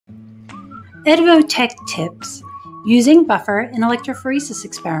EdvoTech tips using buffer in electrophoresis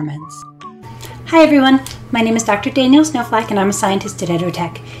experiments. Hi everyone, my name is Dr. Daniel Snowflake and I'm a scientist at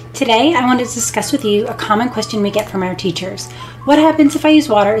Edvotek. Today I wanted to discuss with you a common question we get from our teachers. What happens if I use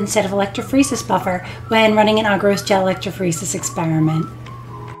water instead of electrophoresis buffer when running an agarose gel electrophoresis experiment?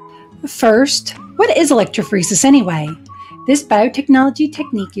 First, what is electrophoresis anyway? This biotechnology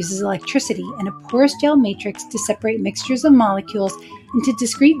technique uses electricity and a porous gel matrix to separate mixtures of molecules into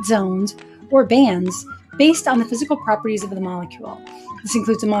discrete zones or bands based on the physical properties of the molecule. This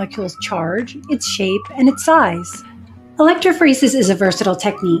includes a molecule's charge, its shape, and its size. Electrophoresis is a versatile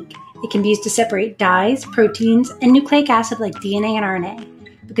technique. It can be used to separate dyes, proteins, and nucleic acid like DNA and RNA.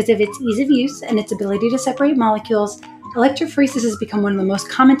 Because of its ease of use and its ability to separate molecules, electrophoresis has become one of the most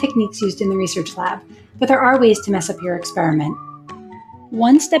common techniques used in the research lab, but there are ways to mess up your experiment.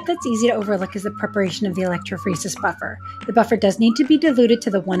 One step that's easy to overlook is the preparation of the electrophoresis buffer. The buffer does need to be diluted to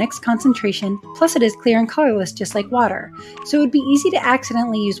the 1x concentration, plus it is clear and colorless just like water, so it would be easy to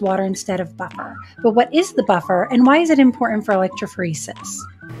accidentally use water instead of buffer. But what is the buffer and why is it important for electrophoresis?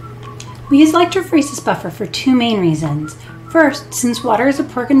 We use electrophoresis buffer for two main reasons. First, since water is a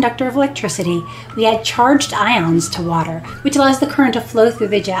poor conductor of electricity, we add charged ions to water, which allows the current to flow through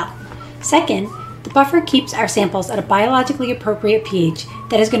the gel. Second, the buffer keeps our samples at a biologically appropriate pH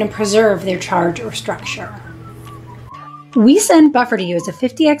that is going to preserve their charge or structure. We send buffer to you as a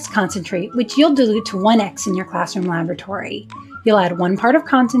 50x concentrate, which you'll dilute to 1x in your classroom laboratory. You'll add 1 part of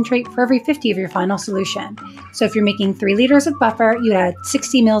concentrate for every 50 of your final solution. So if you're making 3 liters of buffer, you'd add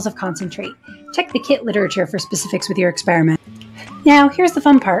 60 mils of concentrate. Check the kit literature for specifics with your experiment. Now, here's the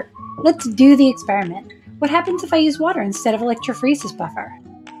fun part. Let's do the experiment. What happens if I use water instead of electrophoresis buffer?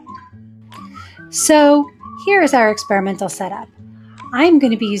 So here is our experimental setup. I'm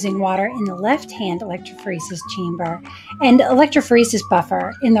going to be using water in the left-hand electrophoresis chamber and electrophoresis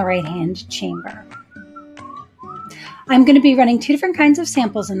buffer in the right-hand chamber. I'm going to be running 2 different kinds of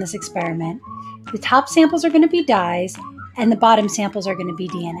samples in this experiment. The top samples are going to be dyes and the bottom samples are going to be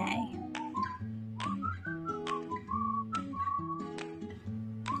DNA.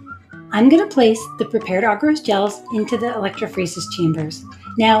 I'm going to place the prepared agarose gels into the electrophoresis chambers.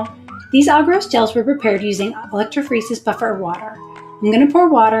 Now, these agarose gels were prepared using electrophoresis buffer water. I'm going to pour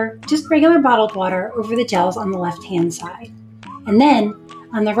water, just regular bottled water, over the gels on the left-hand side. And then,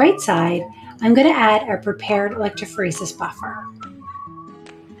 on the right side, I'm going to add our prepared electrophoresis buffer.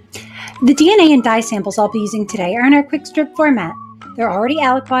 The DNA and dye samples I'll be using today are in our quick strip format. They're already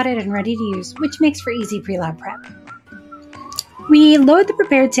aliquoted and ready to use, which makes for easy pre-lab prep. We load the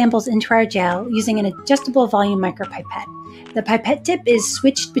prepared samples into our gel using an adjustable volume micropipette. The pipette tip is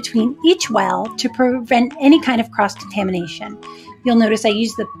switched between each well to prevent any kind of cross-contamination. You'll notice I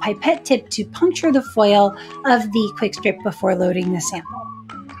use the pipette tip to puncture the foil of the quick strip before loading the sample.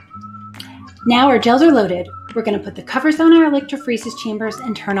 Now our gels are loaded. We're going to put the covers on our electrophoresis chambers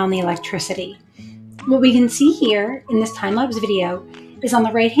and turn on the electricity. What we can see here in this time-lapse video is on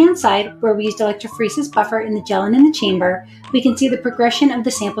the right-hand side, where we used electrophoresis buffer in the gel and in the chamber, we can see the progression of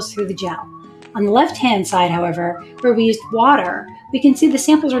the samples through the gel. On the left-hand side, however, where we used water, we can see the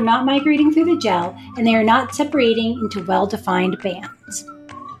samples are not migrating through the gel and they are not separating into well-defined bands.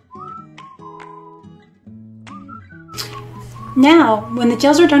 Now, when the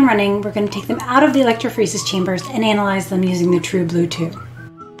gels are done running, we're going to take them out of the electrophoresis chambers and analyze them using the True Blue tube.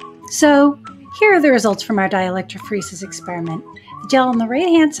 So, here are the results from our dye electrophoresis experiment. The gel on the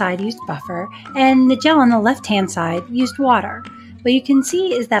right-hand side used buffer, and the gel on the left-hand side used water. What you can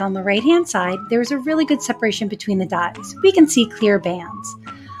see is that on the right-hand side, there is a really good separation between the dyes. We can see clear bands.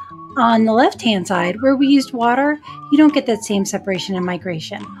 On the left-hand side, where we used water, you don't get that same separation and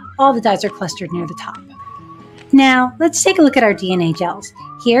migration. All the dyes are clustered near the top. Now, let's take a look at our DNA gels.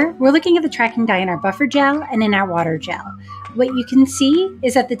 Here, we're looking at the tracking dye in our buffer gel and in our water gel. What you can see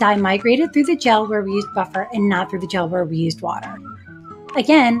is that the dye migrated through the gel where we used buffer and not through the gel where we used water.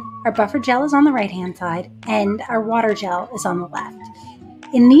 Again, our buffer gel is on the right-hand side and our water gel is on the left.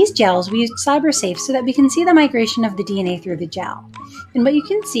 In these gels, we used CyberSafe so that we can see the migration of the DNA through the gel. And what you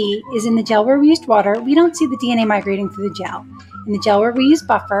can see is in the gel where we used water, we don't see the DNA migrating through the gel. In the gel where we used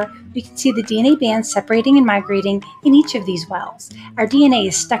buffer, we can see the DNA bands separating and migrating in each of these wells. Our DNA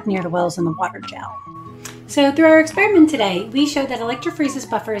is stuck near the wells in the water gel. So through our experiment today, we showed that electrophoresis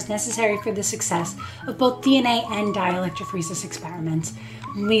buffer is necessary for the success of both DNA and dye electrophoresis experiments.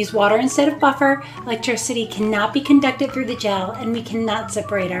 When we use water instead of buffer, electricity cannot be conducted through the gel and we cannot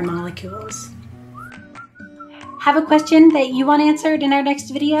separate our molecules. Have a question that you want answered in our next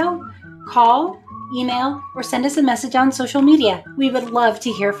video? Call, email, or send us a message on social media. We would love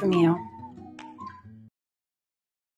to hear from you.